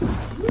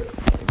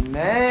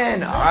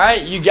Amen. All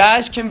right, you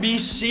guys can be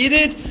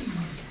seated.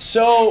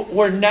 So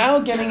we're now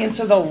getting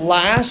into the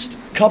last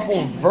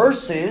couple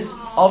verses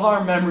of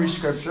our memory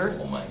scripture.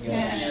 Oh my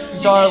gosh.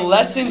 So our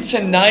lesson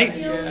tonight,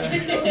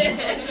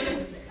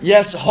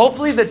 yes,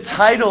 hopefully the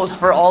titles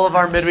for all of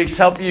our midweeks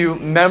help you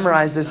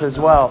memorize this as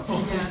well.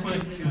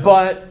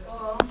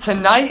 But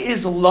tonight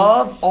is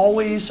Love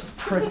Always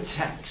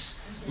Protects.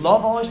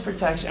 Love Always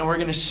Protects, and we're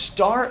going to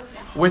start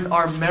with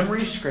our memory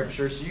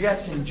scripture. So you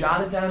guys can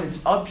jot it down.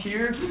 It's up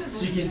here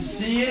so you can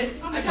see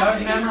it,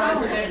 start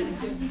memorizing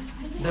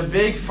it. The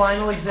big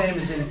final exam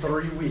is in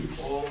 3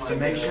 weeks. So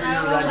make sure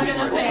you're ready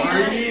for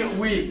it. 3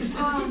 weeks.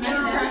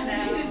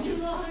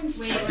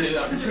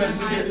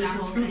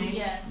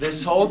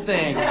 This whole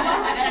thing.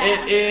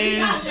 It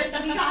is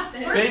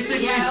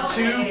basically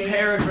 2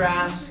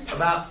 paragraphs,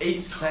 about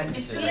 8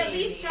 sentences.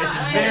 It's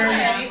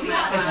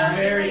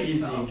very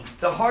easy.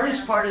 The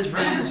hardest part is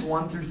verses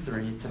 1 through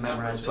 3 to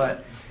memorize,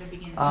 but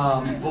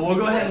we'll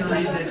go ahead and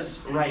read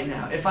this right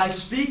now. If I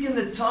speak in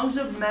the tongues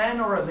of men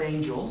or of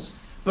angels,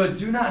 but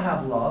do not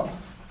have love,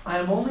 I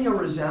am only a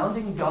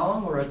resounding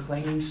gong or a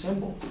clanging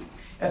cymbal.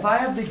 If I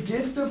have the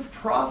gift of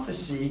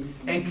prophecy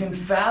and can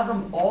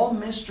fathom all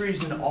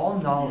mysteries and all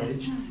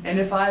knowledge, and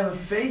if I have a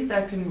faith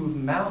that can move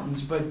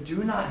mountains but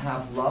do not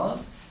have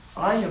love,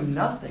 I am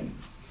nothing.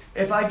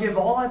 If I give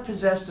all I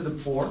possess to the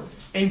poor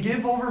and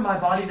give over my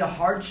body to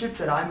hardship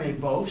that I may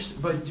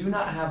boast, but do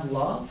not have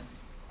love,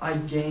 I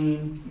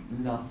gain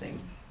nothing.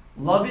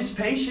 Love is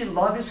patient,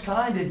 love is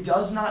kind, it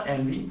does not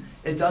envy,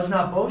 it does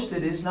not boast,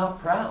 it is not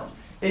proud.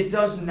 It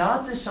does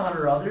not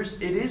dishonor others.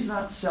 It is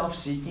not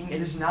self-seeking.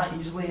 It is not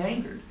easily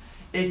angered.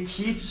 It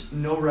keeps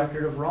no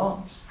record of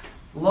wrongs.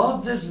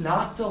 Love does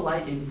not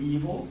delight in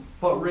evil,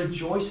 but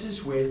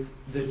rejoices with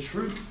the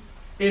truth.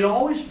 It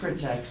always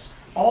protects,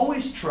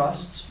 always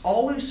trusts,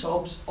 always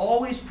hopes,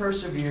 always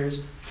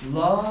perseveres.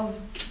 Love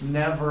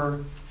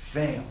never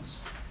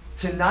fails.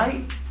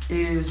 Tonight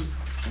is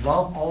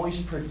Love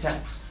Always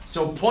Protects.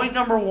 So point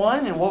number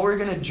 1, and what we're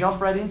going to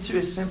jump right into,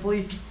 is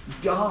simply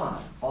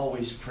God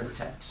always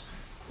protects.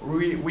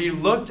 We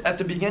looked at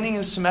the beginning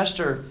of the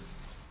semester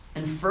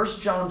in 1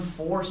 John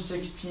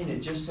 4:16. It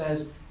just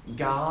says,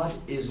 God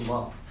is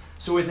love.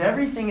 So with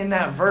everything in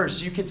that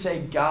verse, you could say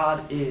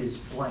God is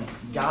blank.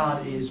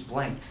 God is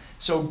blank.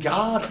 So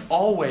God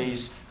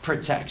always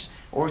protects.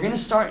 We're going to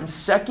start in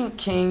 2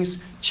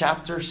 Kings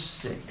chapter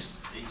 6.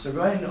 So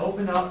go ahead and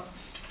open up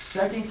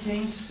 2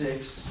 Kings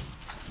 6,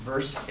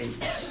 verse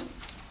 8.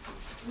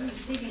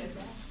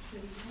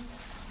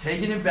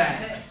 Taking it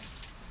back.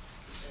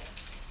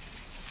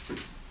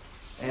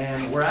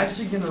 And we're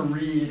actually going to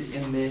read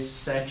in this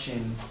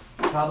section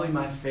probably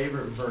my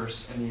favorite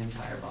verse in the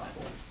entire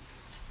Bible.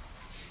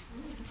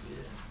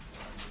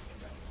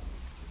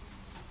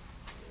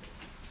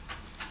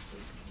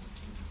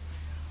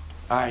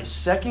 All right,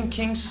 2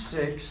 Kings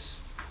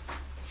 6,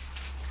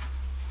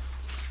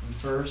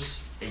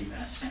 verse 8.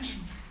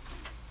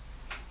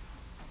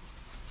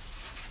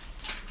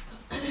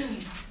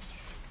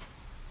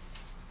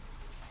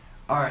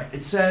 All right,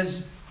 it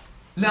says,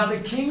 now the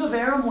king of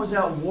Aram was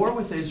at war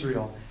with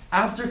Israel.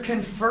 After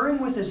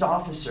conferring with his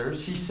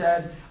officers, he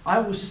said, I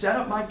will set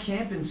up my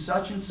camp in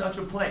such and such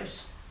a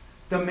place.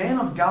 The man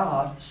of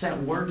God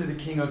sent word to the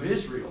king of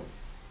Israel,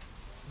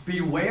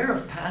 beware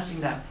of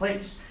passing that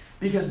place,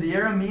 because the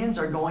Arameans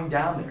are going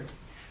down there.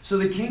 So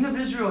the king of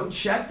Israel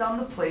checked on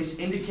the place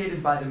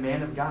indicated by the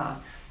man of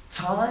God.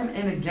 Time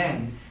and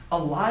again,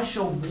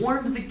 Elisha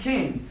warned the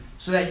king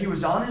so that he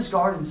was on his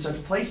guard in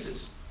such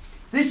places.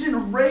 This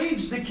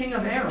enraged the king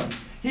of Aram.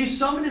 He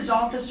summoned his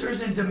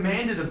officers and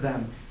demanded of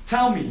them,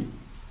 tell me,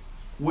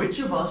 which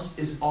of us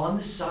is on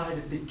the side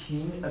of the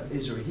king of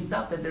Israel? He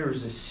thought that there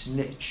was a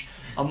snitch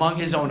among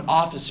his own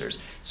officers.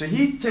 So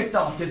he's ticked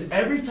off because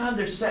every time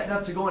they're setting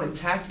up to go and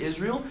attack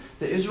Israel,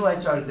 the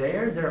Israelites are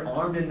there, they're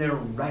armed and they're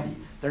ready.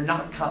 They're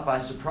not caught by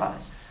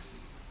surprise.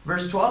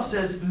 Verse 12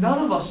 says, none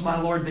of us,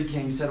 my lord the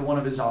king, said one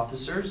of his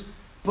officers,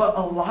 but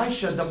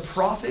Elisha, the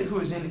prophet who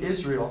is in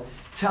Israel,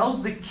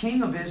 tells the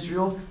king of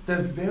Israel the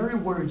very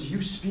words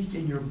you speak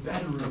in your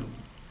bedroom.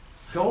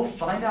 Go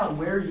find out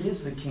where he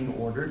is, the king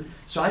ordered,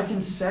 so I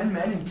can send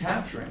men and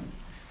capture him.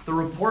 The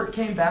report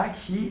came back,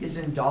 he is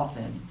in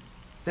Dothan.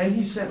 Then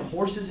he sent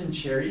horses and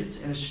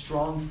chariots and a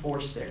strong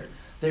force there.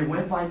 They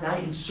went by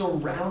night and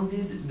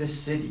surrounded the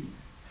city.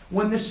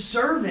 When the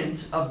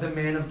servant of the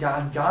man of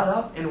God got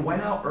up and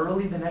went out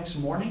early the next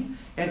morning,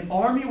 an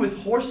army with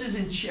horses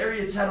and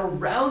chariots had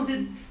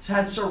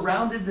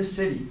surrounded the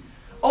city.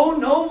 Oh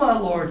no, my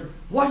lord,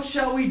 what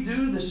shall we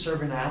do? The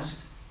servant asked.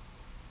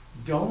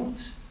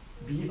 Don't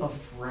be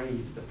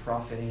afraid, the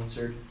prophet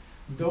answered.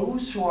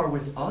 Those who are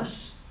with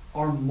us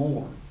are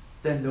more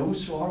than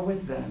those who are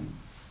with them.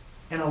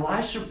 And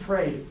Elisha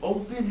prayed,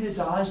 open his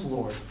eyes,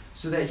 Lord,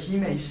 so that he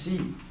may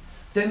see.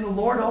 Then the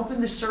Lord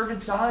opened the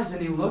servant's eyes,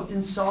 and he looked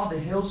and saw the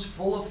hills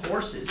full of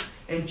horses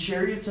and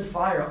chariots of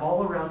fire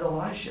all around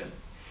Elisha.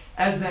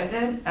 As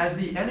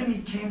the enemy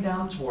came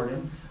down toward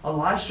him,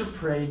 Elisha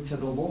prayed to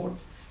the Lord,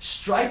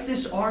 strike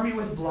this army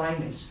with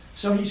blindness.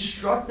 So he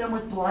struck them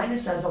with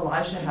blindness as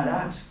Elisha had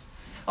asked.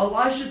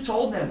 Elisha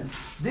told them,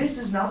 "This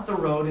is not the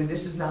road and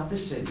this is not the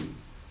city.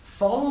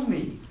 Follow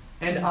me,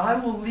 and I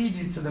will lead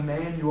you to the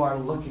man you are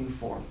looking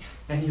for."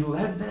 And he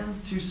led them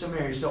to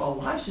Samaria. So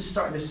Elisha's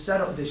starting to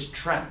set up this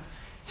trap.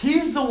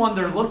 He's the one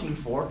they're looking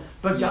for,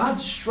 but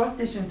God struck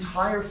this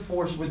entire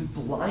force with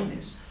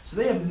blindness. So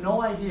they have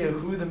no idea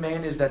who the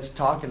man is that's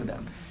talking to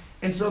them.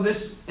 And so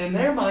this, in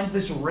their minds,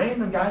 this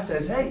random guy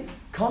says, "Hey,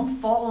 come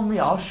follow me.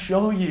 I'll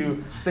show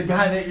you the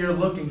guy that you're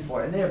looking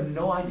for." And they have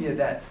no idea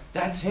that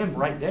that's him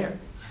right there.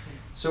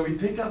 So we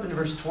pick up in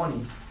verse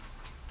 20.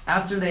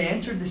 After they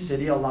entered the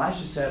city,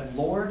 Elisha said,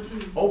 "Lord,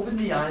 open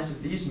the eyes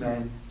of these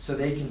men so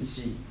they can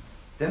see."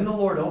 Then the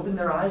Lord opened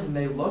their eyes and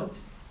they looked,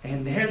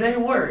 and there they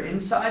were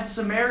inside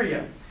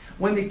Samaria.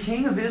 When the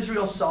king of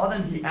Israel saw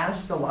them, he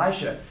asked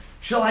Elisha,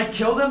 "Shall I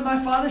kill them,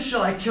 my father?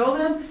 Shall I kill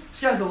them?"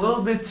 This guy's a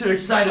little bit too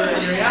excited right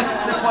here. He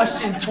asks the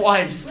question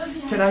twice.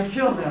 "Can I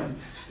kill them?"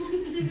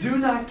 "Do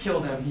not kill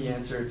them," he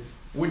answered.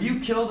 "Would you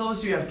kill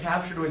those you have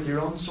captured with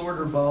your own sword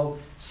or bow?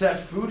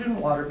 Set food and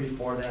water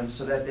before them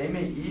so that they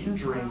may eat and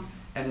drink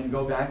and then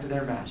go back to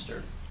their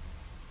master."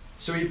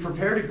 So he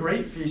prepared a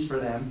great feast for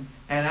them,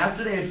 and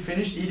after they had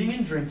finished eating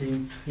and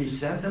drinking, he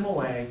sent them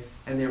away,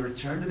 and they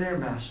returned to their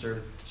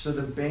master. So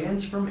the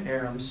bands from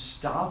Aram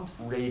stopped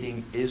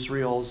raiding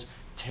Israel's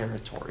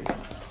territory.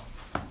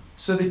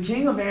 So the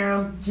king of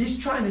Aram, he's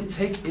trying to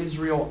take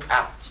Israel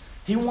out.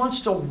 He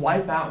wants to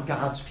wipe out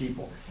God's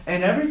people.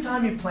 And every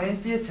time he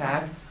plans the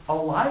attack,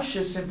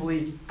 Elisha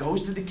simply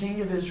goes to the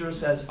king of Israel and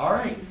says, "All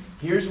right,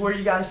 here's where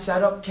you got to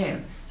set up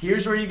camp.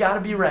 Here's where you got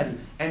to be ready."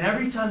 And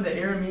every time the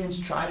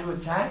Arameans try to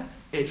attack,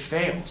 it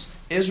fails.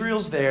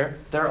 Israel's there,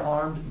 they're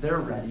armed, they're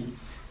ready.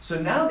 So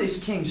now this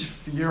king's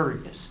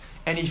furious.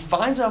 And he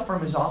finds out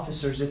from his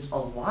officers it's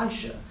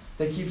Elisha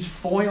that keeps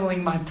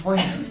foiling my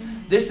plans.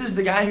 This is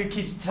the guy who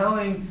keeps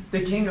telling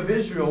the king of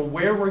Israel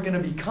where we're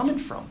going to be coming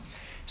from.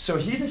 So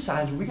he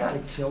decides we got to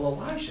kill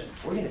Elisha.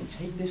 We're going to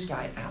take this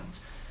guy out.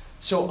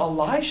 So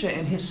Elisha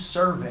and his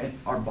servant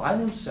are by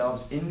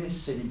themselves in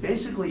this city,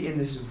 basically in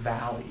this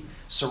valley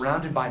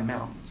surrounded by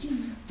mountains.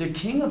 The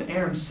king of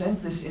Aram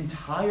sends this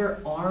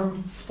entire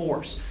armed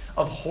force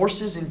of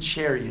horses and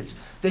chariots.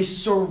 They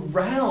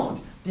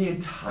surround the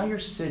entire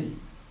city.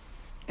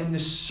 And the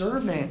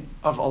servant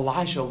of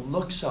Elisha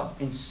looks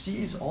up and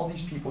sees all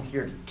these people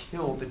here to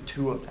kill the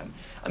two of them.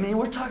 I mean,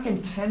 we're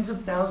talking tens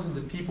of thousands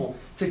of people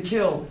to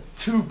kill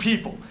two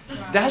people.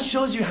 Wow. That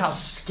shows you how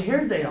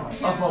scared they are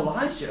of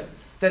Elisha,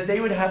 that they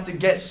would have to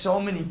get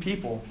so many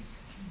people.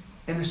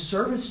 And the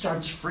servant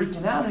starts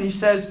freaking out and he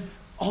says,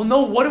 "Oh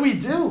no, what do we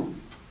do?"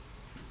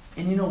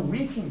 And you know,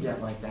 we can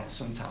get like that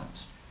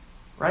sometimes,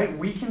 right?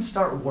 We can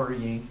start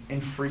worrying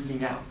and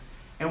freaking out.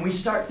 And we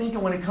start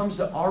thinking when it comes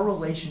to our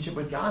relationship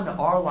with God and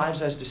our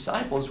lives as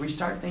disciples, we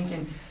start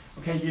thinking,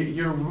 okay,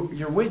 you're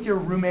with your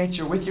roommates,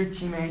 you're with your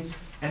teammates,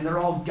 and they're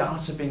all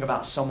gossiping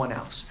about someone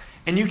else.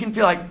 And you can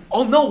feel like,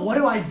 "Oh no, what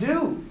do I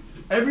do?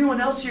 Everyone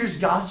else here is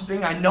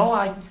gossiping. I know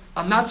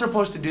I'm not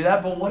supposed to do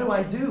that, but what do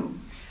I do?"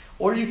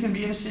 Or you can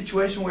be in a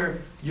situation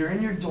where you're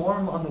in your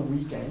dorm on the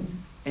weekend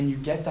and you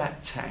get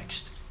that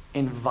text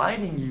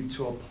inviting you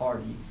to a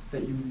party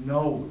that you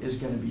know is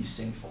going to be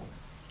sinful.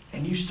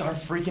 And you start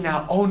freaking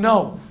out. "Oh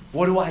no,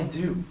 what do I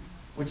do?"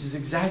 Which is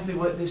exactly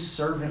what this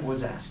servant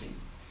was asking.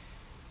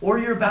 Or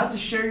you're about to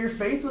share your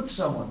faith with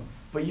someone,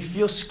 but you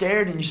feel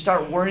scared and you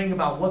start worrying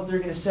about what they're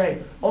going to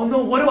say. "Oh no,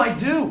 what do I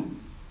do?"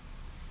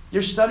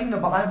 You're studying the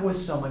Bible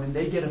with someone and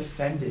they get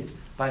offended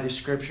by the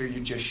scripture you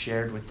just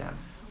shared with them.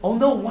 "Oh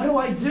no, what do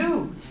I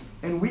do?"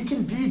 And we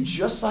can be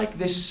just like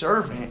this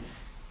servant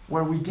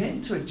where we get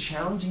into a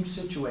challenging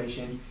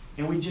situation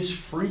and we just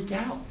freak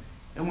out.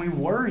 And we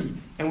worry,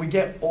 and we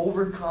get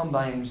overcome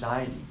by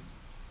anxiety.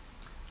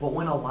 But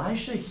when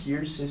Elisha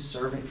hears his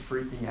servant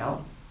freaking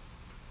out,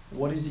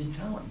 what does he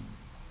tell him?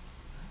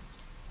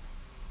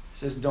 He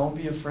says, "Don't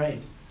be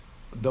afraid.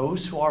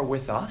 Those who are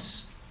with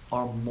us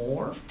are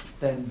more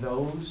than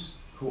those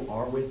who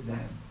are with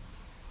them."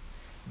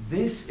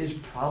 This is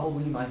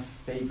probably my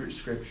favorite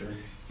scripture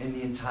in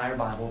the entire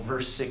Bible,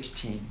 verse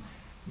 16.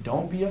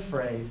 "Don't be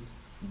afraid.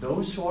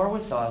 Those who are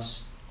with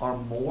us are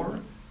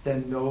more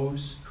than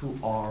those who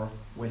are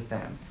with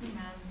them."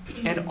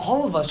 Amen. And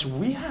all of us,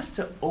 we have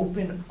to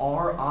open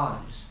our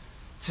eyes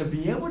to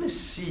be able to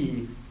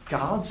see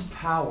God's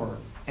power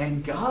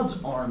and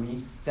God's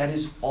army that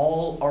is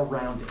all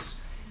around us.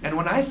 And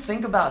when I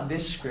think about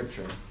this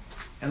scripture,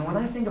 and when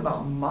I think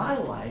about my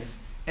life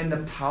and the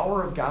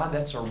power of God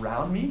that's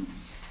around me,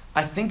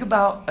 I think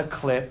about a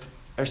clip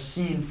or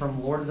scene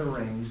from Lord of the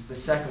Rings, the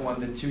second one,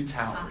 The Two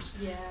Towers.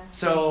 Yeah.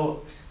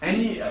 So,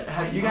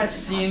 have you guys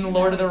seen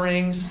Lord of the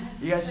Rings?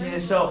 You guys seen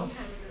it? So,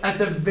 at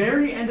the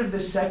very end of the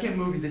second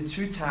movie, The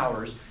Two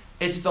Towers,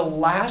 it's the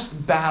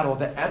last battle,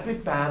 the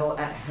epic battle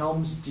at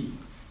Helm's Deep.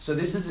 So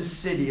this is a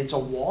city, it's a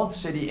walled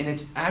city, and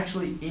it's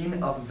actually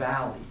in a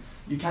valley.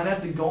 You kind of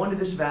have to go into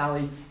this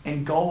valley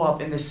and go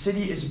up, and the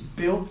city is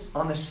built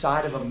on the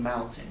side of a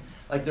mountain.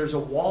 Like there's a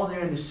wall there,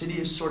 and the city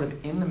is sort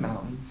of in the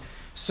mountain.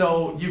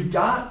 So you've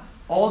got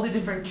all the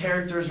different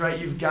characters, right?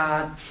 You've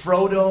got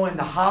Frodo and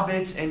the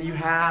Hobbits, and you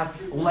have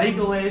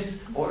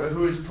Legolas,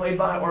 who is played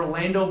by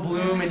Orlando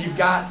Bloom, and you've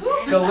got the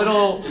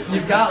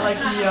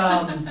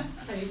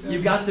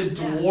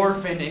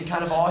dwarf and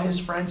kind of all his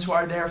friends who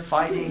are there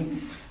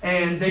fighting.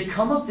 And they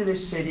come up to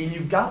this city, and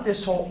you've got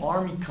this whole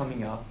army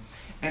coming up.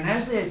 And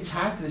as they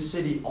attack the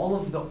city, all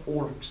of the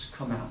orcs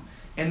come out.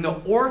 And the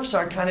orcs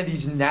are kind of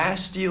these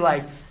nasty,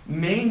 like,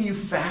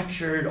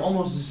 manufactured,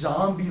 almost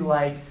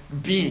zombie-like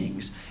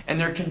beings. And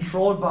they're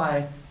controlled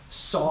by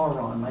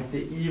Sauron, like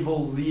the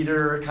evil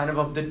leader kind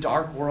of the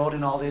dark world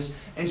and all this.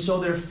 And so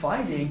they're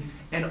fighting,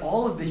 and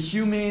all of the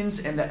humans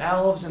and the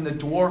elves and the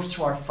dwarfs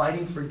who are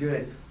fighting for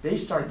good, they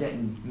start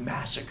getting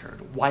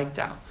massacred, wiped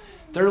out.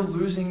 They're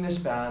losing this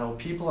battle.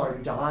 People are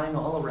dying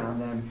all around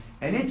them.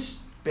 And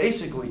it's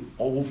basically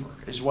over,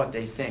 is what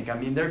they think. I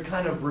mean, they're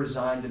kind of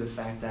resigned to the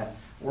fact that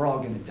we're all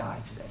going to die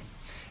today.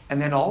 And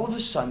then all of a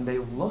sudden, they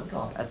look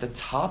up at the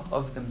top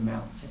of the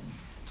mountain,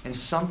 and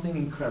something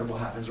incredible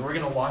happens. We're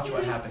going to watch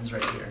what happens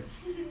right here.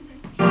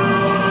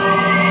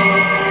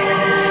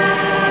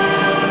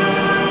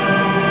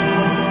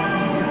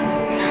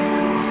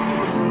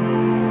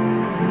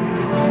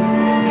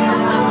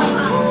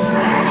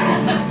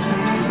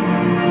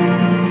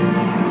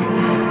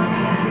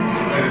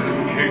 Let the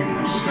king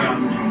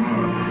stand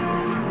alone.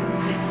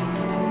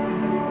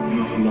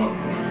 Not alone.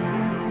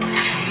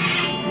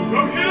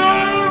 Look here!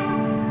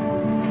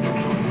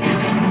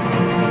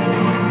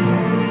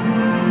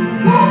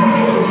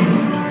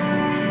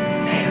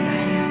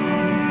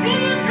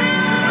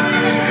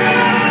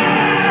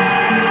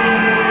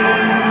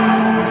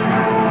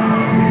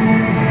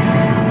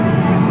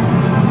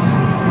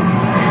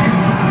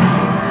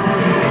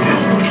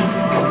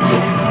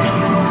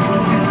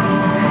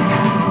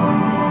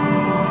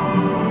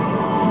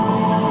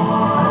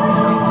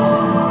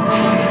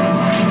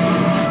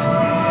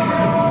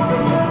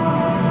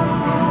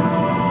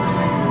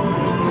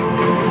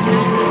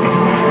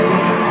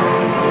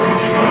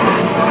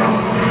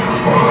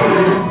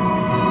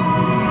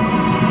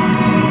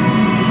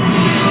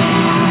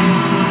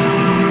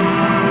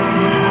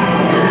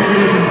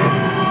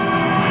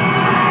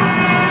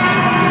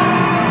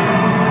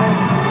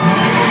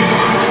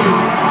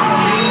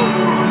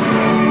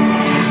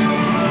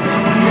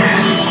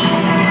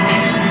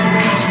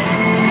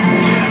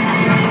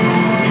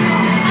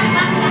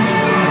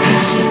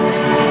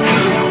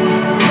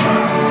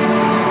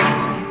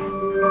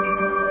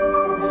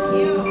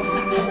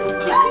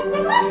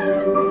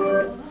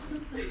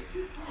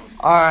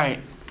 All right,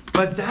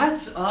 but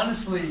that's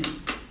honestly,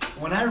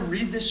 when I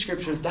read this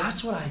scripture,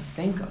 that's what I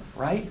think of,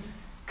 right?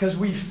 Because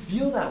we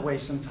feel that way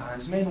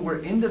sometimes. Man, we're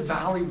in the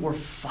valley, we're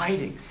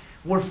fighting.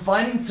 We're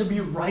fighting to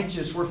be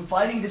righteous. We're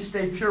fighting to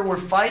stay pure. We're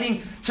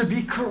fighting to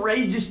be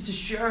courageous, to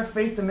share our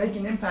faith, to make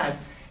an impact.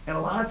 And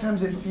a lot of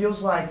times it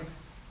feels like,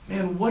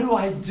 man, what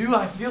do?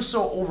 I feel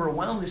so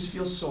overwhelmed. This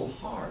feels so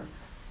hard.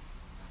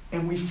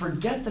 And we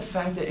forget the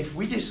fact that if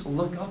we just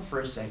look up for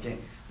a second,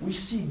 we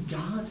see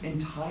God's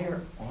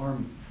entire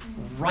army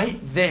right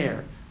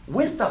there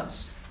with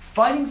us,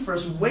 fighting for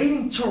us,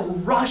 waiting to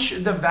rush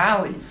the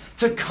valley,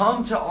 to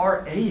come to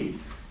our aid.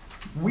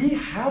 We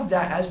have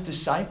that as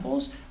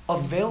disciples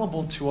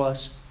available to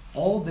us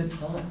all the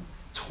time,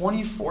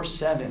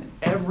 24/7,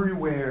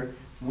 everywhere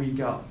we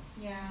go.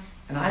 Yeah.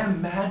 And I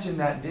imagine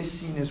that this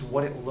scene is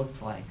what it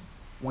looked like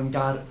when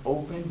God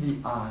opened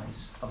the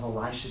eyes of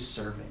Elisha's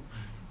servant,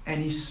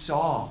 and he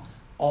saw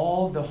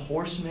all the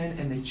horsemen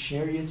and the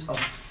chariots of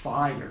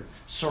fire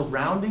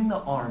surrounding the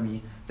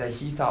army that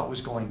he thought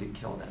was going to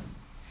kill them.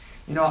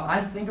 You know,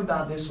 I think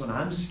about this when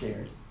I'm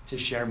scared to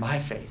share my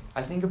faith.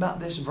 I think about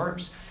this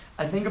verse.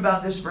 I think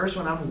about this verse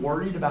when I'm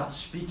worried about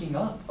speaking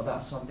up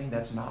about something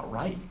that's not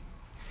right.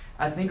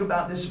 I think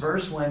about this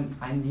verse when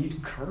I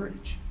need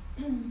courage.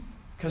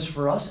 Because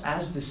for us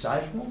as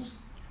disciples,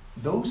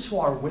 those who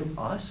are with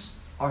us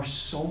are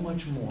so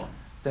much more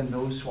than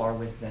those who are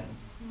with them.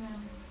 Yeah.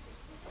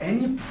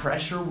 Any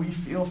pressure we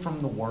feel from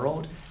the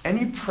world,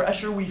 any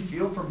pressure we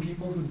feel from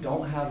people who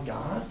don't have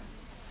God,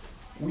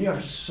 we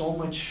are so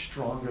much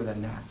stronger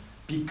than that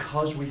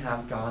because we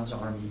have God's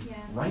army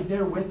right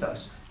there with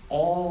us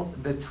all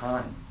the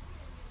time.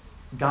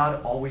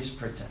 God always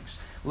protects.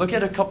 Look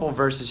at a couple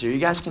verses here. You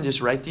guys can just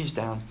write these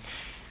down.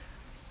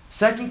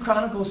 2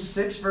 Chronicles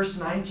 6 verse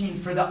 19.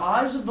 For the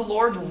eyes of the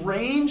Lord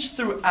range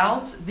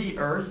throughout the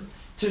earth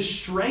to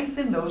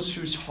strengthen those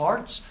whose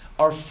hearts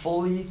are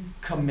fully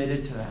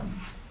committed to them.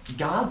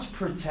 God's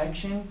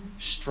protection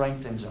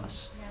strengthens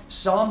us.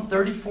 Psalm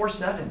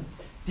 34:7.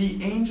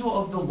 The angel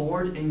of the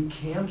Lord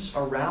encamps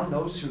around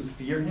those who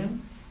fear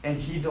him, and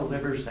he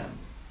delivers them.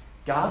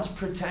 God's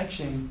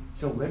protection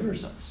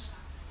delivers us.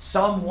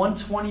 Psalm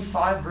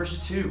 125 verse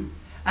 2.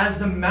 As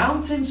the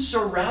mountains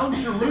surround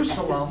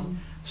Jerusalem,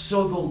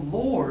 so the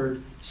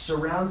Lord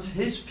surrounds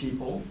his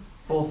people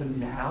both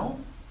now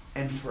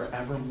and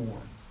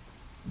forevermore.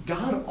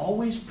 God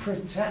always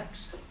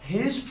protects.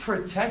 His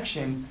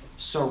protection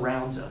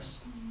surrounds us.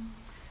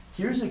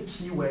 here's a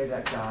key way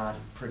that God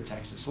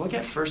protects us. Look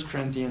at 1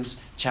 Corinthians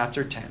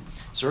chapter 10.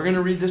 So we're going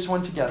to read this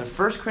one together.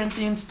 1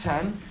 Corinthians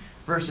 10,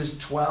 verses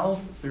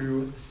 12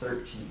 through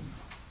 13.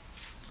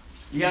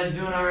 You guys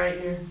doing all right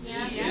here?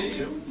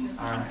 Yeah.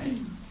 All right.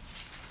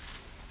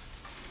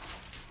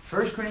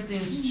 1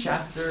 Corinthians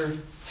chapter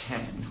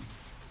 10,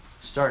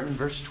 starting in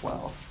verse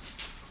 12.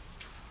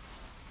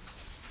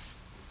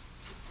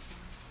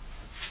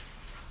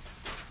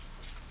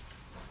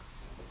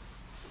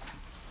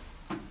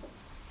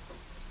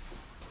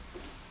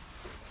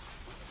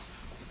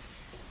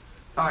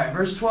 All right,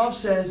 verse 12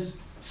 says,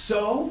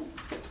 "So,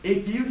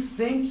 if you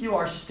think you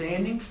are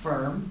standing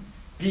firm,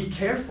 be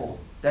careful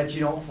that you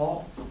don't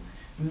fall.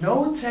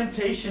 No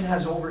temptation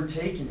has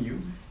overtaken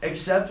you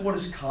except what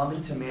is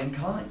common to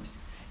mankind.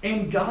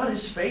 And God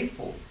is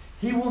faithful.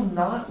 He will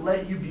not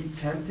let you be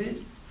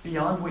tempted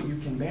beyond what you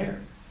can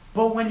bear.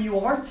 But when you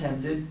are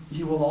tempted,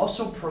 He will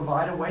also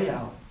provide a way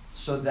out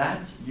so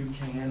that you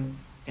can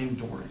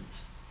endure it."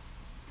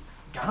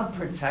 God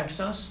protects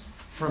us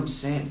from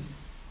sin.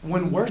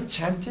 When we're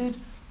tempted,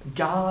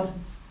 God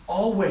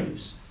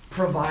always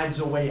provides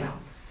a way out.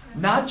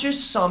 Not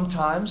just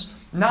sometimes,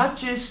 not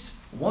just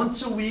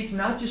once a week,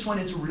 not just when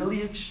it's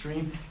really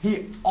extreme.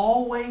 He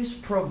always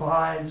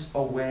provides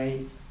a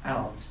way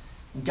out.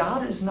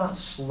 God is not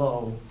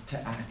slow to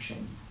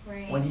action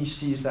when He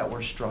sees that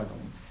we're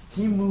struggling.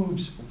 He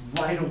moves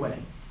right away,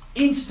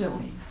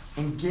 instantly,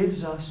 and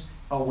gives us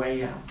a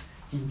way out.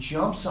 He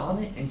jumps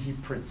on it and He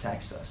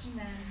protects us.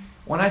 Amen.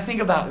 When I think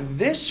about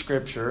this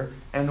scripture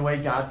and the way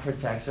God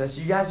protects us,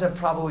 you guys have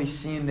probably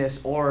seen this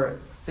or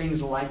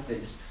things like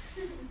this.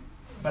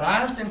 But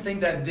I often think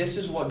that this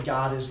is what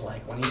God is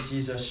like when He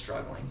sees us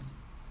struggling.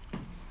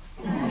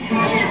 This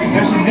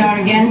is God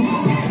again.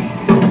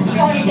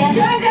 God again.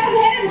 God goes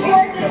ahead and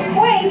work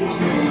the way.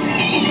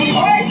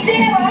 Or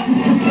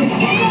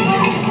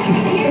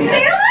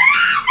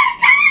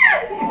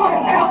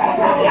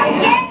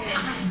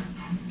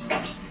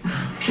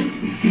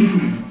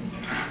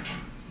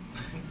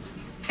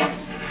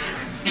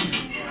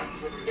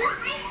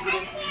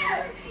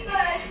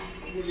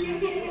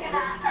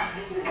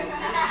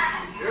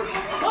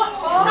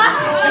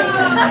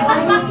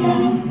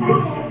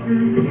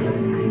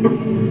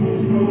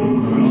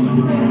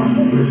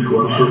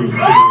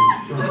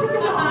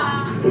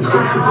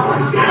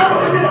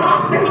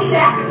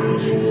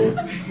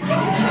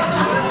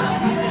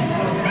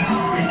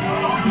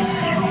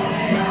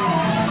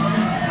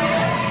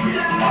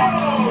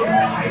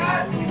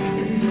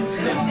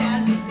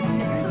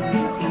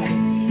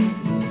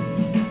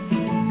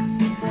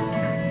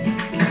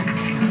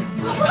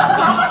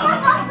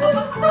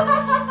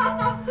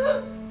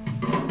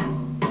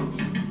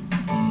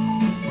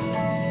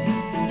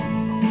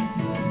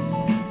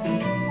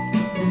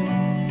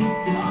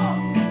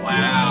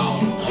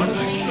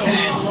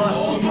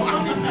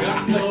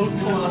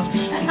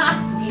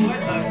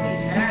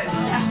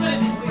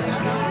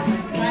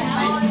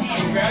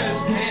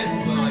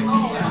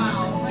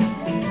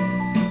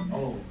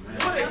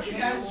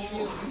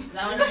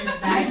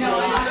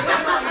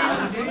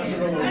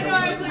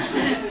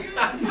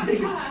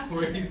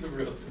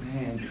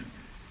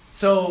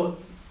So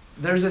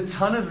there's a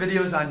ton of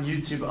videos on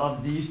YouTube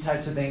of these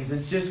types of things.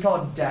 It's just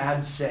called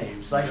dad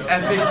saves, like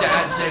epic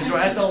dad saves,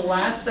 where at the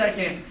last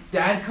second,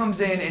 dad comes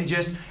in and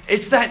just,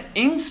 it's that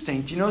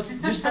instinct, it's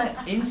just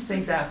that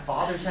instinct that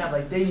fathers have.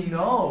 Like they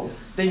know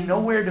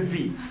where to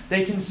be.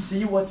 They can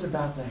see what's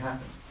about to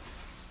happen.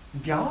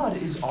 God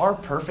is our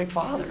perfect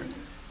father.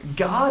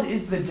 God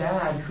is the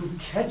dad who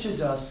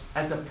catches us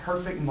at the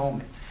perfect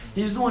moment.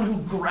 He's the one who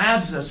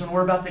grabs us when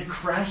we're about to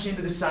crash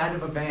into the side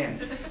of a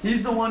van.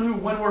 He's the one who,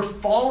 when we're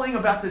falling,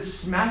 about to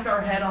smack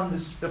our head on the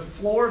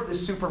floor of the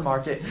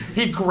supermarket,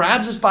 He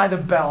grabs us by the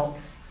belt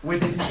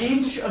with an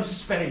inch of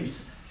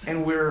space,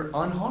 and we're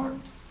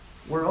unharmed.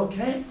 We're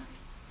okay.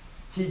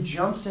 He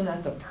jumps in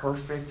at the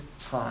perfect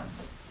time.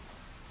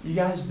 You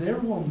guys, there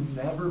will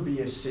never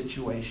be a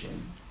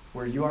situation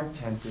where you are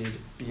tempted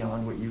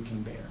beyond what you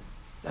can bear.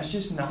 That's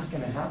just not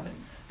going to happen.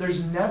 There's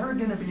never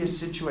going to be a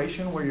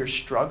situation where you're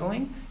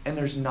struggling and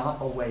there's not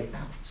a way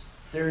out.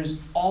 There is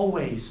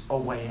always a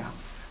way out.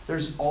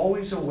 There's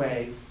always a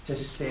way to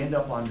stand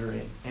up under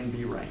it and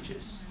be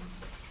righteous.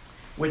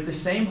 With the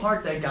same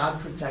heart that God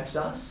protects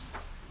us,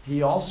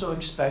 He also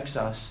expects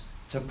us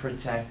to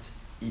protect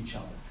each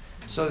other.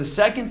 So the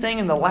second thing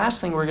and the last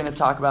thing we're going to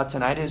talk about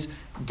tonight is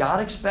God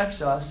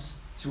expects us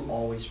to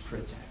always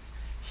protect.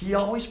 He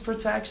always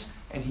protects,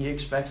 and He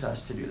expects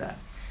us to do that.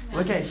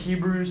 Look at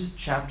Hebrews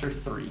chapter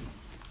 3. This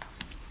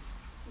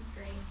is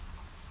great.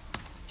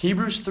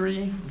 Hebrews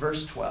 3,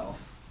 verse 12.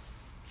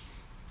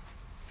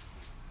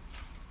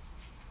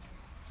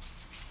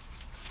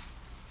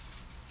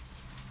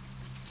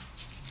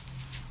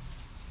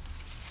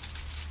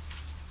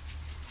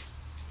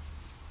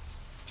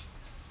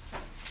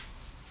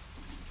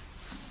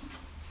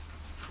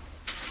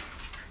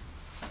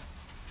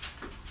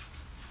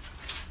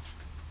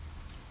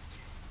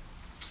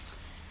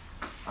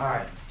 All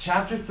right,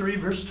 chapter 3,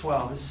 verse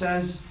 12. It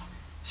says,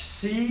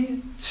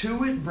 See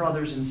to it,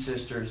 brothers and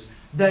sisters,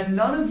 that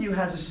none of you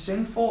has a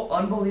sinful,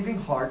 unbelieving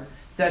heart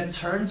that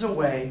turns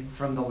away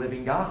from the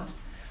living God.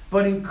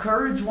 But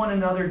encourage one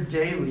another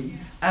daily,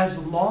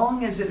 as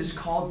long as it is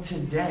called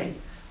today,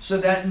 so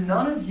that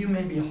none of you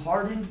may be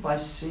hardened by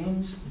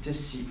sin's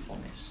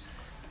deceitfulness.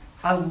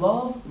 I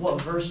love what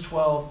verse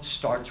 12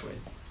 starts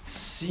with.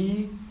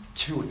 See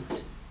to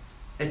it.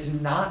 It's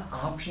not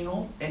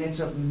optional, and it's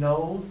of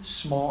no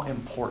small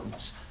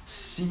importance.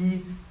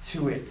 See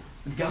to it.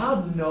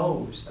 God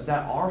knows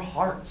that our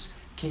hearts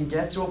can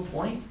get to a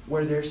point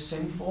where they're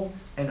sinful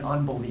and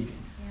unbelieving.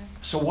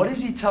 So what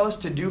does he tell us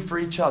to do for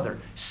each other?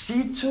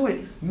 See to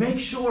it. Make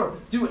sure.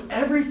 Do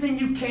everything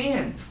you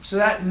can so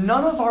that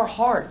none of our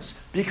hearts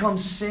become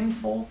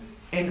sinful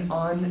and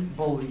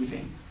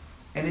unbelieving.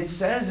 And it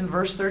says in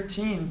verse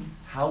 13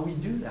 how we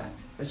do that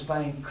is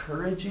by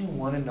encouraging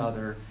one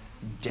another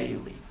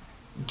daily.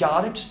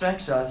 God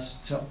expects us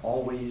to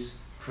always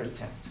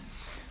protect.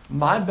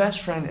 My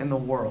best friend in the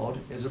world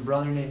is a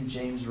brother named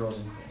James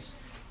Rosenquist.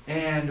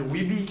 And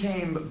we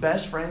became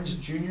best friends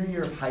junior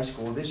year of high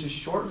school. This was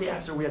shortly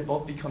after we had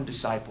both become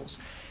disciples.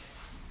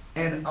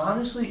 And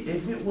honestly,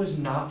 if it was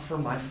not for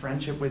my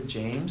friendship with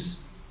James,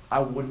 I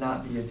would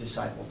not be a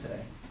disciple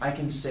today. I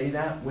can say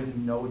that with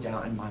no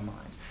doubt in my mind.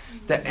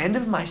 The end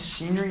of my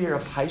senior year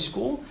of high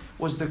school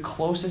was the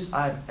closest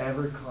I've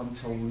ever come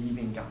to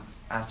leaving God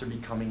after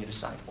becoming a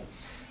disciple.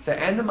 The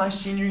end of my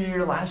senior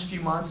year, last few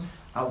months,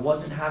 I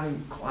wasn't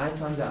having quiet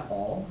times at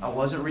all. I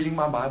wasn't reading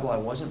my Bible. I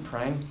wasn't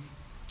praying.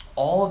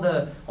 All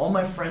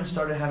my friends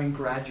started having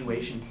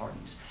graduation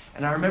parties.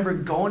 And I remember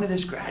going to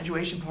this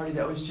graduation party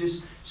that was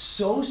just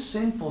so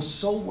sinful,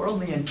 so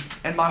worldly,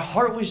 and my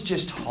heart was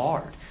just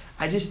hard.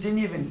 I just didn't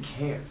even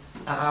care.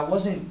 I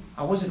wasn't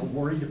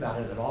worried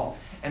about it at all.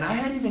 And I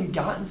had even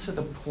gotten to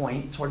the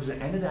point towards the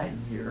end of that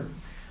year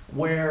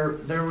where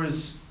there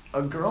was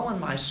a girl in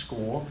my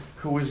school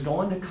who was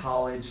going to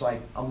college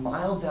like a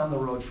mile down the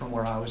road from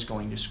where I was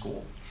going to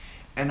school.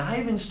 And I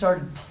even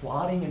started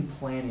plotting and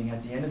planning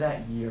at the end of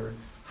that year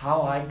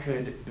how I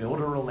could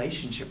build a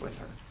relationship with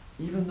her,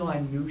 even though I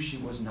knew she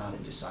was not a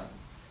disciple.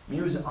 I mean,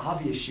 it was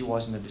obvious she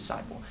wasn't a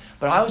disciple.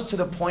 But I was to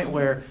the point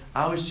where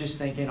I was just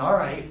thinking, all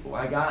right,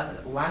 I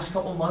got the last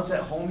couple months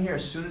at home here.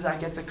 As soon as I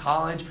get to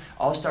college,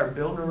 I'll start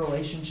building a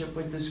relationship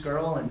with this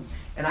girl.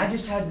 And I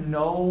just had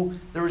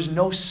there was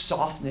no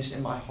softness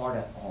in my heart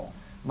at all.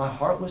 My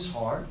heart was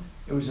hard.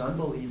 It was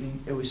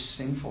unbelieving. It was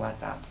sinful at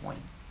that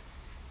point.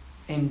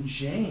 And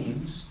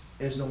James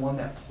is the one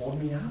that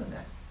pulled me out of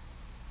that.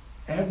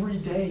 Every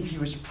day he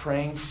was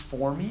praying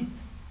for me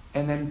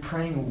and then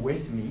praying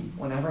with me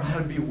whenever I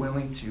would be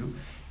willing to.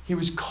 He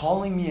was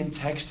calling me and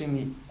texting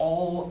me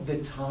all the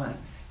time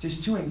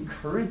just to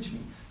encourage me,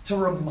 to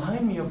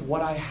remind me of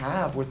what I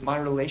have with my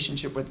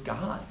relationship with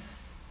God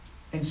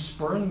and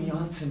spurring me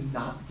on to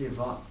not give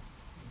up.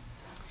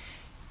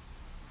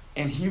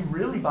 And he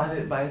really, by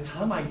the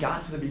time I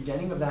got to the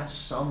beginning of that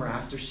summer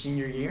after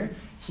senior year,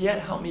 he had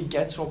helped me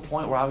get to a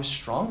point where I was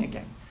strong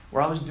again,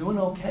 where I was doing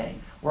okay,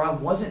 where I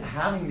wasn't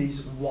having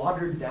these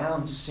watered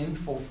down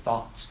sinful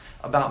thoughts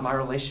about my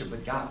relationship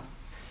with God.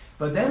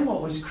 But then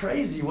what was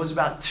crazy was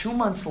about 2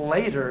 months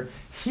later,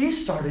 he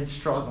started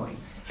struggling.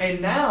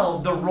 And now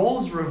the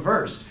roles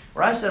reversed,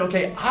 where I said,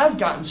 okay, I've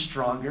gotten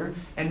stronger,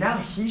 and now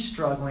he's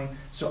struggling,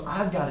 so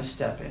I've got to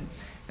step in.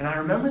 And I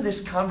remember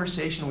this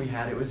conversation we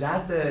had. It was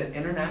at the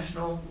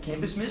International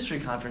Campus Ministry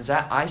Conference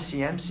at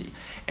ICMC.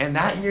 And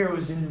that year it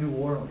was in New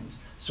Orleans.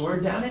 So we're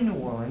down in New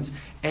Orleans,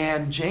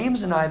 and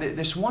James and I,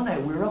 this one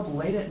night, we were up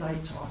late at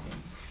night talking.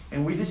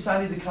 And we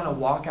decided to kind of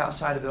walk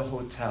outside of the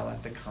hotel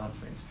at the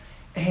conference.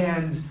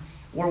 And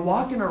we're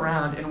walking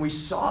around, and we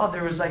saw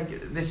there was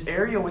like this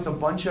area with a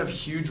bunch of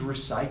huge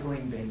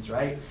recycling bins,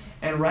 right?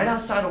 And right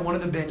outside of one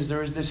of the bins, there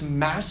was this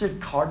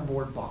massive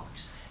cardboard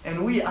box. And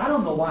I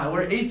don't know why,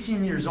 we're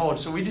 18 years old,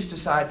 so we just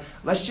decide,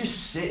 let's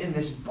just sit in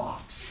this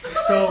box.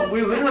 So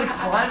we literally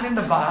climbed in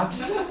the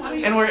box,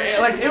 and we're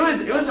like, it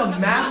was a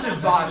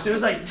massive box. It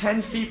was like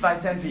 10 feet by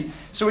 10 feet.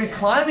 So we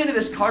climb into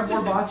this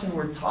cardboard box, and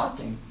we're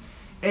talking.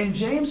 And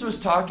James was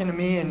talking to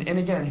me, and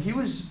again,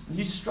 he's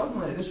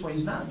struggling at this point.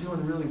 He's not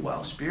doing really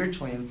well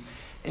spiritually.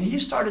 And he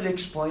started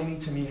explaining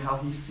to me how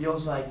he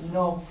feels like,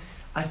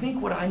 I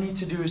think what I need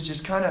to do is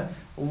just kind of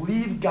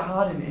leave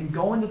God and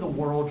go into the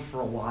world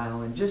for a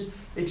while and just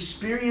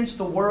experience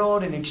the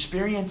world and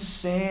experience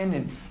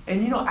sin.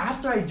 And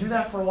after I do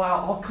that for a while,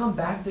 I'll come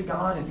back to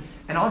God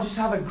and I'll just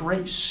have a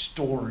great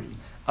story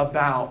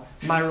about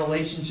my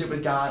relationship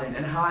with God and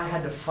how I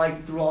had to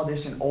fight through all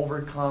this and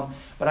overcome.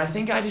 But I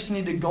think I just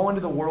need to go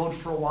into the world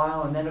for a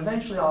while, and then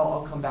eventually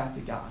I'll come back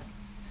to God.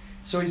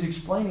 So he's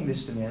explaining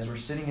this to me as we're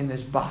sitting in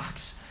this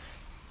box.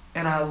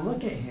 And I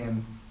look at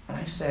him and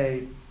I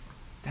say,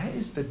 that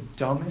is the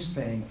dumbest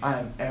thing I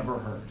have ever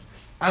heard.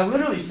 I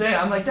literally say,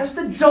 I'm like, that's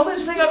the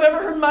dumbest thing I've ever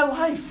heard in my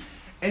life.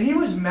 And he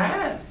was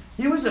mad.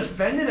 He was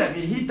offended at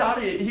me.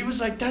 He was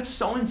like, that's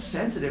so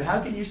insensitive.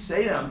 How can you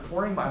say that? I'm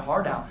pouring my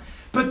heart out.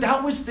 But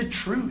that was the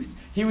truth.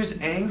 He was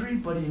angry,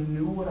 but he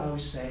knew what I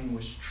was saying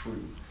was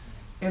true.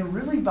 And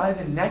really by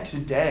the next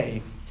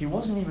day, he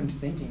wasn't even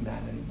thinking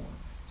that anymore.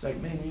 It's like,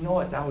 man, you know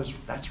what?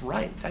 That's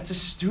right. That's a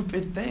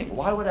stupid thing.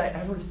 Why would I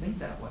ever think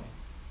that way?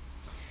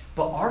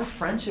 But our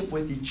friendship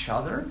with each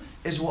other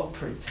is what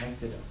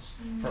protected us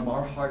from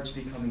our hearts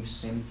becoming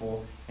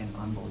sinful and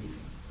unbelieving.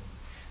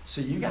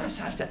 So you guys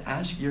have to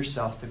ask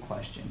yourself the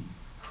question,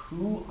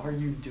 who are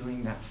you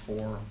doing that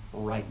for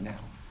right now?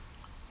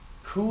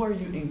 Who are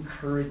you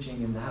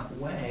encouraging in that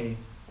way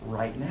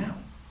right now?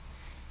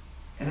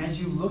 And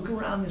as you look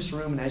around this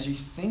room and as you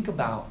think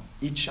about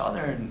each other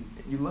and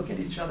you look at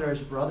each other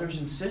as brothers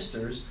and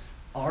sisters,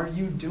 are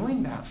you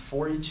doing that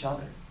for each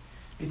other?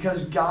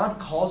 Because God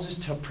calls us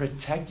to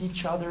protect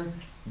each other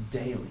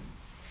daily.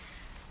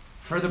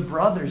 For the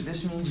brothers,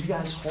 this means you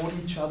guys hold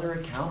each other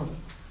accountable.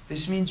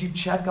 This means you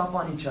check up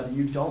on each other.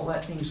 You don't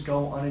let things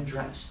go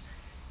unaddressed.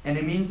 And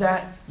it means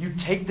that you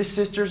take the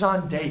sisters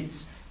on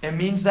dates. It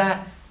means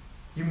that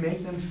you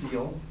make them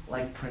feel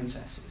like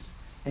princesses.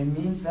 It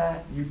means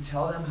that you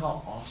tell them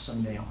how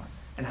awesome they are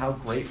and how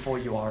grateful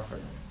you are for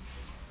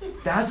them.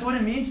 That's what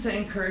it means to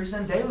encourage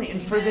them daily. And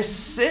for the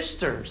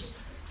sisters,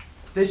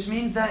 this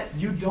means that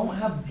you don't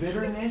have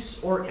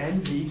bitterness or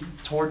envy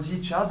towards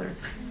each other.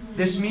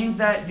 This means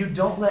that you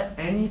don't let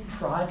any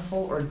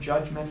prideful or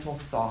judgmental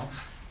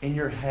thoughts in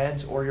your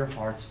heads or your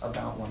hearts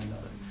about one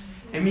another.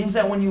 It means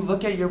that when you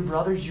look at your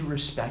brothers, you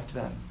respect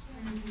them.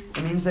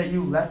 It means that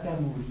you let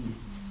them lead.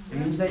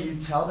 It means that you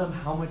tell them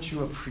how much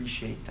you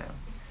appreciate them.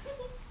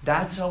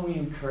 That's how we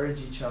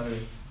encourage each other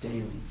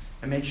daily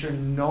and make sure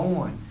no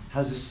one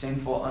has a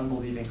sinful,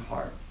 unbelieving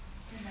heart.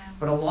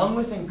 But along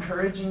with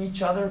encouraging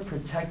each other,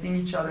 protecting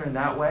each other in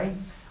that way,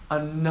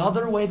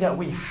 another way that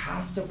we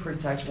have to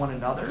protect one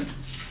another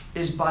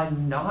is by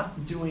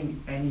not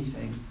doing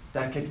anything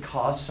that could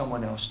cause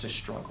someone else to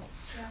struggle.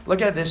 Yeah.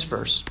 Look at this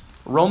verse.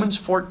 Romans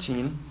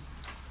 14.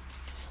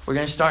 We're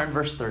going to start in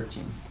verse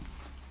 13.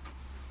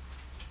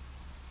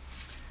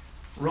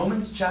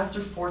 Romans chapter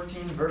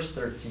 14, verse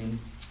 13.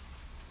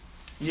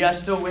 You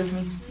guys still with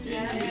me?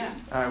 Yeah.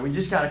 All right, we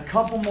just got a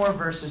couple more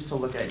verses to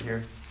look at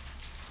here.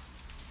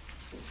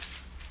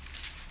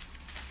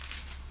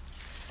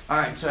 All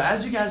right, so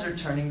as you guys are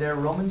turning there,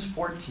 Romans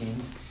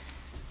 14,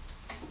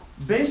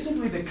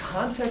 basically the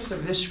context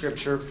of this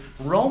scripture,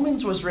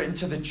 Romans was written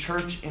to the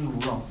church in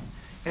Rome.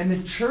 And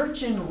the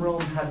church in Rome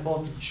had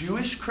both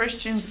Jewish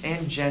Christians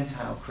and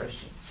Gentile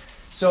Christians.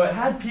 So it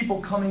had people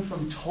coming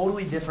from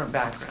totally different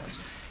backgrounds.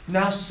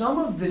 Now, some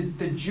of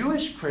the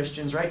Jewish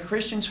Christians, right,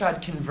 Christians who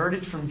had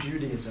converted from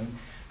Judaism,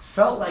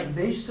 felt like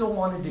they still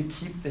wanted to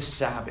keep the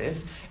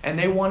Sabbath and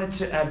they wanted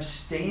to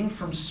abstain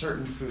from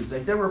certain foods.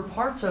 Like there were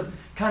parts of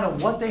kind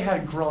of what they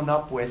had grown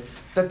up with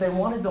that they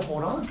wanted to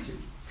hold on to.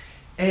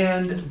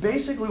 And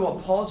basically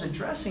what Paul's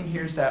addressing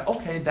here is that,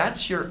 okay,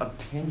 that's your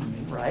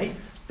opinion, right?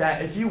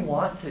 That if you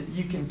want to,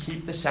 you can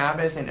keep the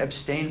Sabbath and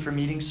abstain from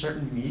eating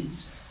certain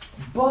meats.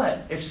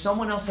 But if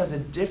someone else has a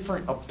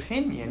different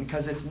opinion,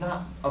 because it's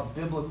not a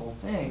biblical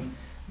thing,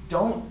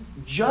 don't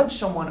judge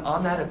someone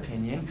on that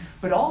opinion.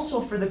 But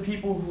also for the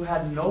people who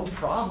had no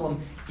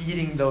problem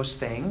eating those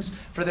things,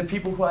 for the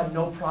people who had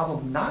no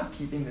problem not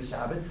keeping the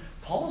Sabbath,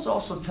 Paul's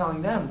also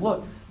telling them,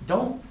 look,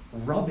 don't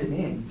rub it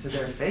into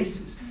their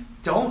faces.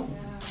 Don't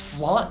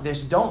flaunt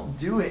this. Don't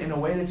do it in a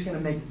way that's going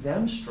to make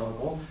them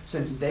struggle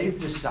since they've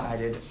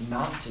decided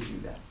not to do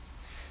that.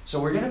 So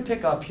we're going to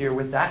pick up here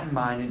with that in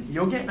mind, and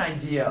you'll get an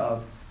idea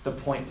of the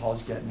point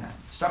Paul's getting at.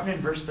 Starting in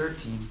verse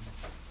 13.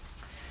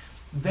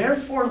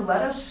 Therefore,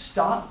 let us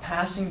stop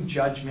passing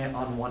judgment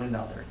on one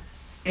another.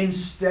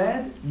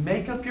 Instead,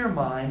 make up your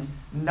mind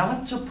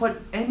not to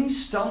put any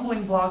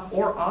stumbling block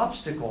or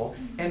obstacle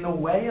in the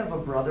way of a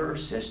brother or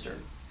sister.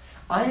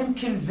 I am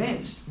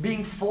convinced,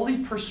 being fully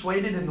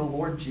persuaded in the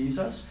Lord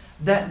Jesus,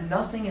 that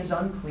nothing is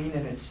unclean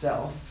in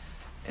itself,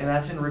 and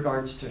that's in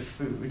regards to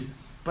food.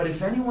 But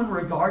if anyone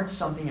regards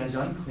something as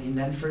unclean,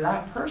 then for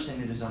that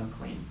person it is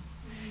unclean.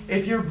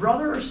 If your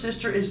brother or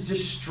sister is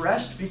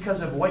distressed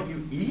because of what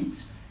you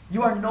eat,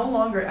 you are no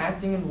longer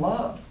acting in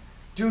love.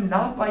 Do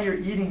not by your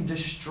eating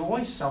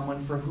destroy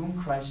someone for whom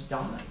Christ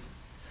died.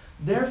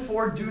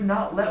 Therefore, do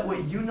not let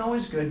what you know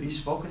is good be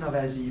spoken of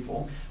as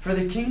evil. For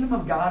the kingdom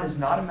of God is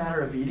not a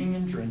matter of eating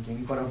and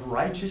drinking, but of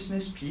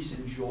righteousness, peace,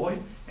 and joy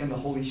in the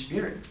Holy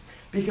Spirit.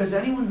 Because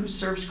anyone who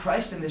serves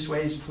Christ in this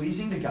way is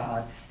pleasing to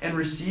God and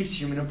receives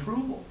human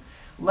approval.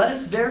 Let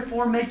us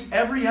therefore make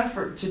every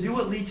effort to do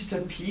what leads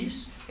to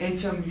peace and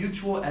to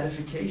mutual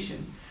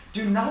edification.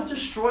 Do not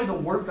destroy the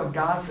work of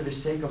God for the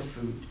sake of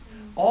food.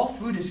 All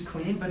food is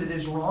clean, but it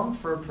is wrong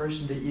for a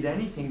person to eat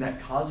anything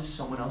that causes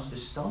someone else to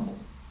stumble.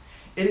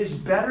 It is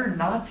better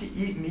not to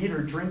eat meat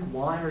or drink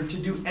wine or to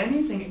do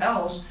anything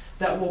else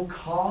that will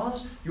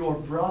cause your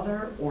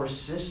brother or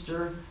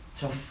sister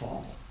to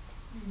fall.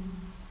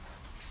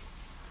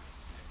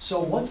 So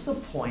what's the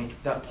point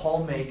that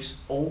Paul makes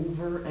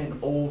over and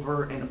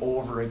over and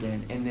over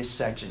again in this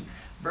section?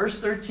 Verse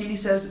 13, he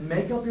says,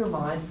 make up your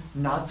mind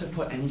not to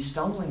put any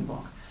stumbling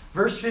block.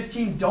 Verse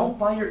 15, don't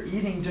by your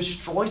eating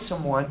destroy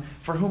someone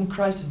for whom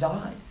Christ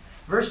died.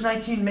 Verse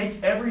 19,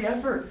 make every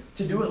effort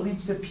to do what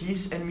leads to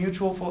peace and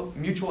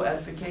mutual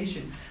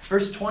edification.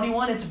 Verse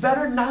 21, it's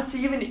better not to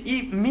even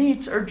eat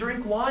meat or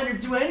drink wine or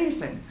do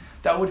anything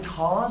that would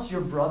cause your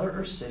brother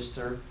or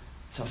sister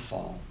to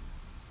fall.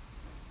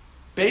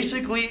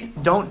 Basically,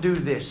 don't do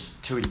this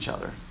to each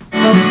other.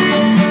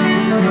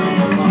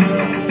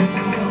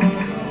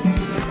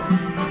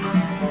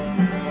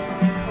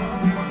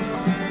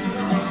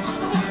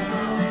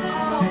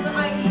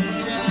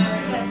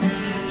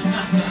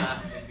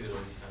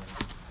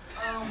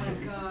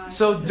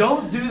 So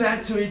don't do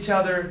that to each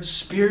other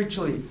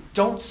spiritually.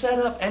 Don't set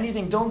up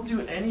anything. Don't do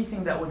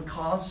anything that would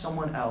cause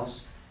someone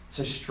else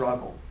to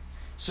struggle.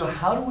 So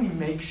how do we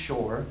make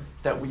sure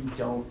that we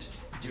don't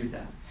do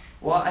that?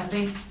 Well, I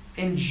think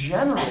in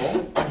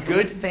general, a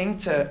good thing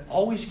to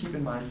always keep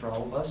in mind for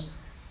all of us,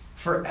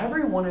 for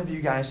every one of you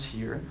guys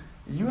here,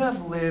 you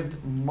have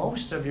lived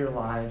most of your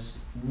lives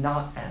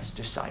not as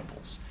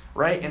disciples,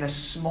 right? And a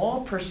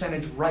small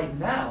percentage right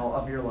now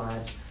of your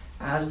lives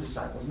as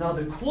disciples. Now,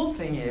 the cool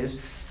thing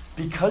is,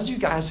 because you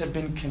guys have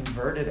been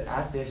converted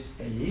at this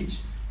age,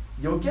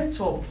 you'll get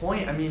to a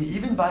point, I mean,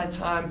 even by the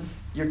time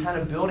you're kind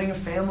of building a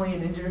family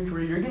and into your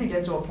career, you're going to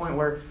get to a point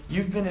where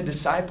you've been a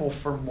disciple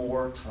for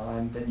more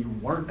time than you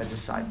weren't a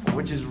disciple,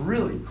 which is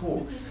really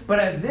cool. But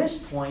at this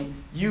point,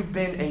 you've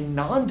been a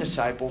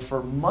non-disciple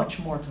for much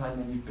more time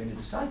than you've been a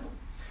disciple.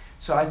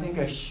 So I think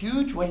a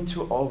huge way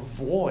to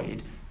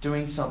avoid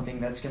doing something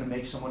that's going to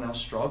make someone else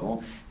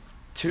struggle,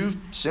 2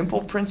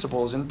 simple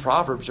principles in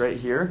Proverbs right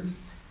here.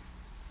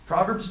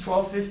 Proverbs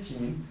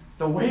 12:15,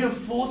 the way of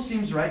fools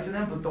seems right to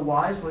them, but the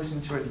wise listen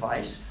to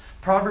advice.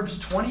 Proverbs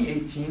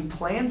 20:18,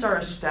 plans are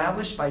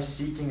established by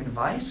seeking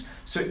advice,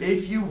 so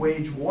if you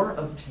wage war,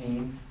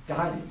 obtain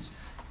guidance.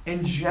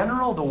 In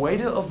general, the way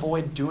to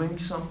avoid doing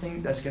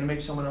something that's going to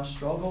make someone else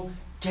struggle,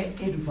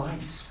 get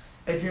advice.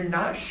 If you're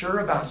not sure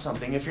about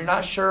something, if you're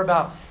not sure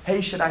about,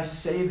 hey, should I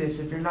say this?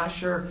 If you're not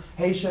sure,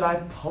 hey, should I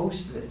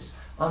post this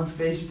on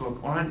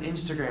Facebook or on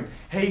Instagram?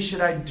 Hey,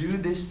 should I do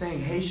this thing?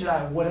 Hey, should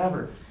I,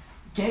 whatever.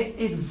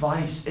 Get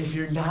advice if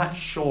you're not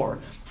sure.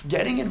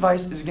 Getting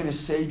advice is going to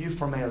save you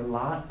from a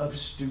lot of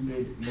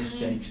stupid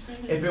mistakes.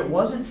 If it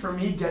wasn't for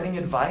me getting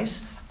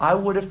advice, I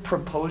would have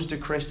proposed to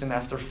Kristen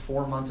after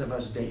 4 months of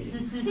us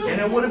dating. And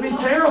it would have been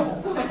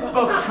terrible.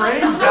 But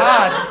praise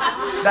God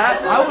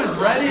that I was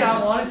ready,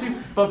 I wanted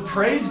to. But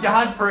praise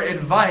God for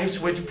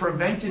advice, which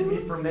prevented me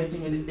from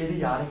making an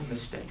idiotic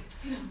mistake.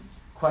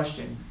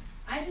 Question.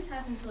 I just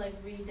happened to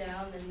read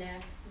down the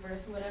next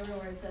verse, whatever,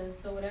 where it says,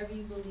 so whatever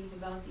you believe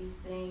about these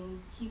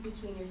things, keep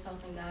between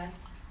yourself and God.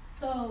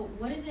 So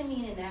what does it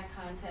mean in that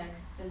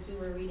context, since we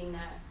were reading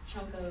that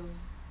chunk of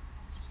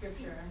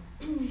scripture?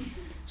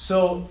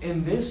 So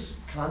in this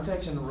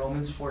context in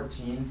Romans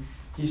 14,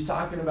 he's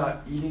talking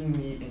about eating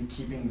meat and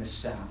keeping the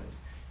Sabbath.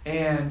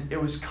 And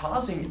it was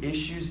causing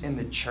issues in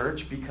the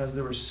church because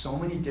there were so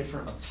many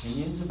different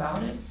opinions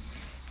about it.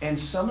 And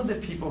some of the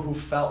people who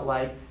felt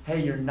like,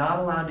 hey, you're not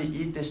allowed to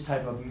eat this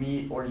type of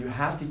meat or you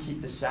have to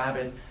keep the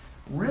Sabbath,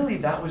 really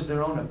that was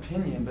their own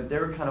opinion, but they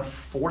were kind of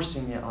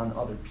forcing it on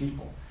other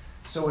people.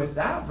 So with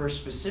that verse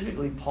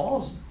specifically,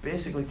 Paul's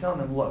basically telling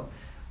them, look,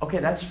 okay,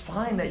 that's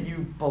fine that you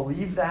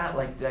believe that,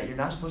 that you're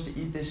not supposed to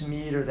eat this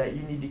meat or that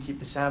you need to keep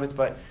the Sabbath,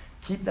 but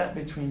keep that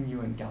between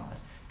you and God.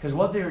 Because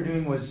what they were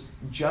doing was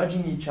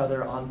judging each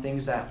other on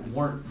things that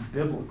weren't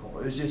biblical.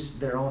 It was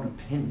just their own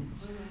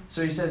opinions. Mm-hmm.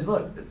 So he says,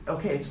 look,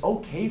 okay, it's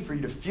okay for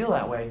you to feel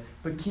that way,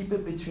 but keep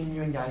it between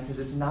you and God because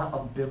it's not a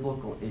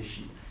biblical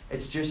issue.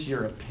 It's just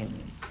your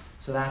opinion.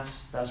 So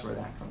that's where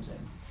that comes in.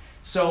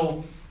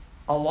 So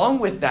along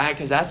with that,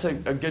 because that's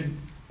it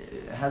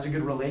has a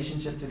good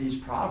relationship to these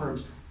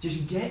Proverbs,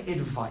 just get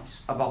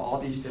advice about all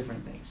these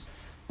different things.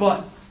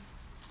 But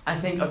I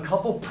think a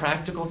couple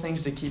practical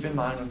things to keep in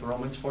mind with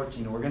Romans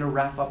 14. We're going to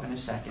wrap up in a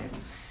second.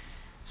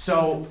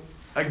 So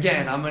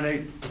again, I'm going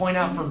to point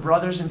out for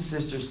brothers and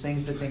sisters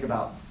things to think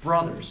about.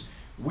 Brothers,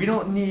 we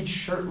don't need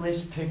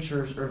shirtless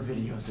pictures or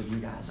videos of you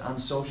guys on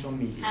social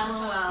media.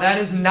 LOL. That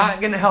is not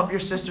going to help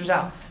your sisters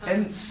out.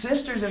 And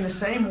sisters, in the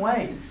same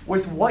way,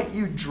 with what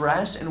you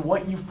dress and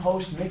what you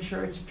post, make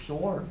sure it's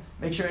pure.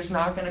 Make sure it's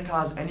not going to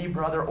cause any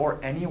brother or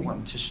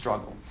anyone to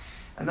struggle.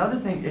 Another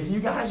thing, if you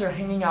guys are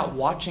hanging out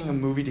watching a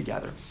movie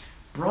together,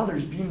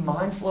 brothers, be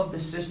mindful of the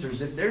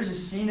sisters. If there's a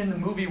scene in the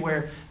movie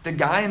where the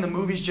guy in the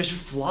movie is just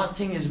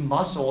flaunting his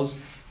muscles,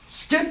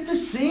 skip the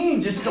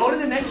scene. Just go to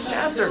the next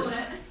chapter.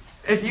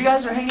 If you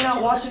guys are hanging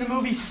out watching a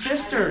movie,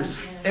 sisters,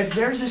 if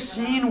there's a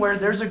scene where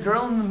there's a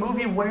girl in the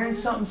movie wearing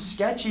something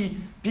sketchy,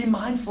 be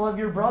mindful of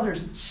your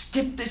brothers.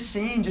 Skip the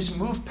scene. Just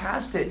move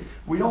past it.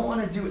 We don't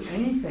want to do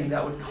anything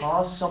that would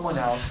cause someone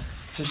else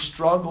to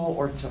struggle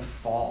or to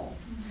fall.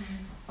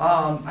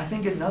 I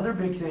think another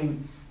big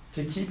thing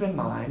to keep in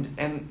mind,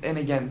 and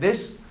again,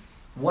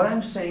 what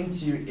I'm saying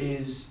to you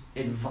is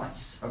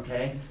advice,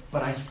 okay?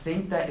 But I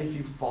think that if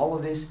you follow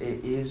this,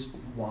 it is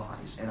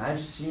wise. And I've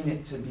seen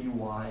it to be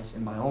wise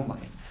in my own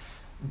life.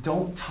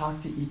 Don't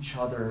talk to each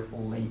other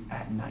late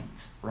at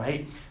night,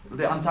 right?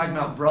 I'm talking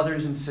about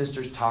brothers and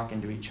sisters talking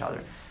to each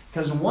other.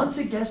 Because once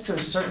it gets to a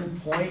certain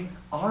point,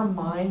 our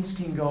minds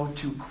can go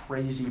to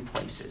crazy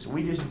places.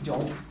 We just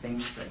don't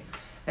think straight.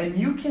 And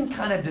you can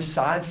kind of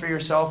decide for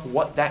yourself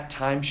what that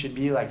time should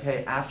be. Like,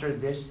 hey, after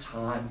this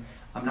time,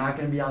 I'm not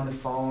going to be on the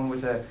phone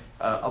with a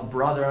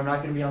brother. I'm not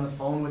going to be on the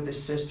phone with a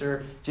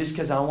sister just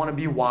because I want to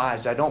be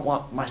wise. I don't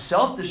want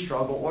myself to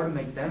struggle or to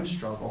make them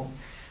struggle.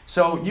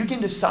 So you can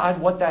decide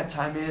what that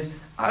time is.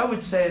 I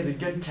would say as a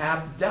good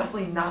cap,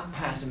 definitely not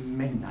past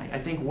midnight. I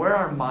think where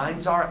our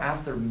minds are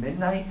after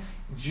midnight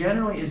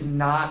generally is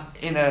not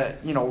in a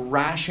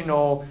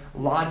rational,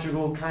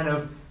 logical, kind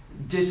of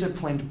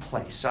disciplined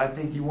place. So I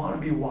think you want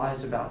to be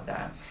wise about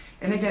that.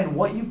 And again,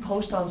 what you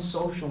post on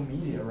social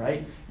media,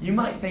 right? You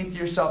might think to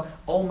yourself,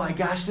 oh my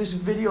gosh, this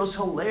video is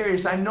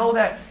hilarious. I know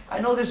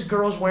this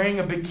girl's wearing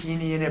a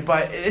bikini in it,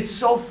 but it's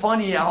so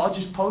funny, I'll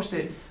just post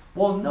it.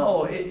 Well,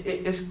 no,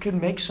 it could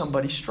make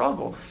somebody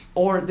struggle.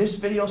 Or this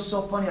video is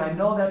so funny, I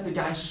know that the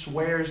guy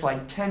swears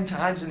like 10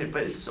 times in it,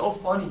 but it's so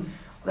funny.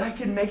 That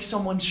could make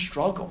someone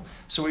struggle.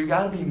 So we've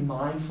got to be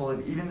mindful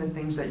of even the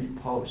things that you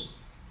post.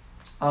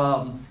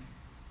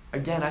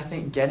 Again, I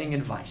think getting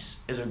advice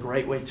is a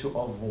great way to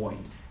avoid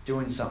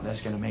doing something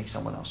that's going to make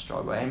someone else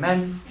struggle.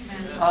 Amen?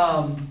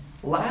 Amen.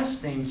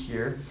 Last thing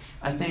here,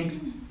 I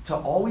think to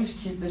always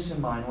keep this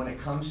in mind when it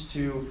comes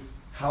to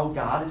how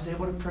God is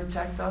able to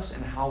protect us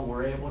and how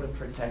we're able to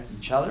protect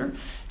each other.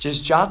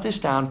 Just jot this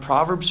down,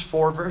 Proverbs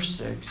 4, verse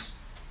 6.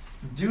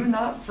 Do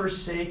not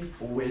forsake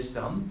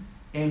wisdom,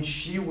 and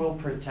she will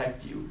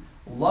protect you.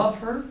 Love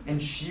her,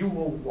 and she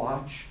will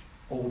watch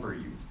over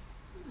you.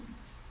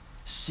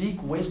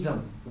 Seek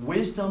wisdom.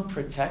 Wisdom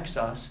protects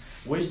us.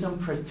 Wisdom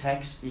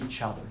protects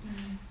each other.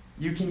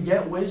 You can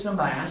get wisdom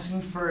by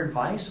asking for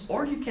advice,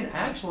 or you can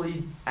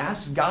actually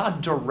ask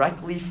God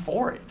directly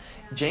for it.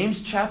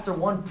 James chapter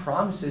 1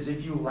 promises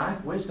if you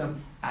lack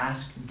wisdom,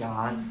 ask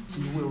God.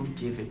 He will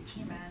give it to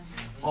you.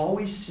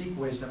 Always seek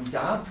wisdom.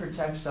 God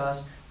protects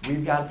us.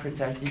 We've got to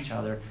protect each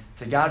other.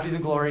 To God be the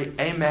glory.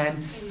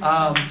 Amen.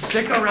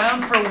 Stick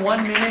around for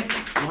 1 minute.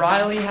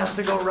 Riley has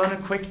to go run a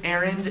quick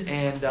errand,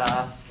 and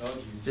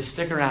just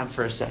stick around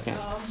for a second.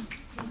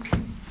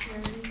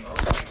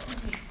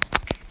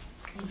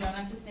 You don't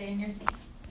have to stay in your seats.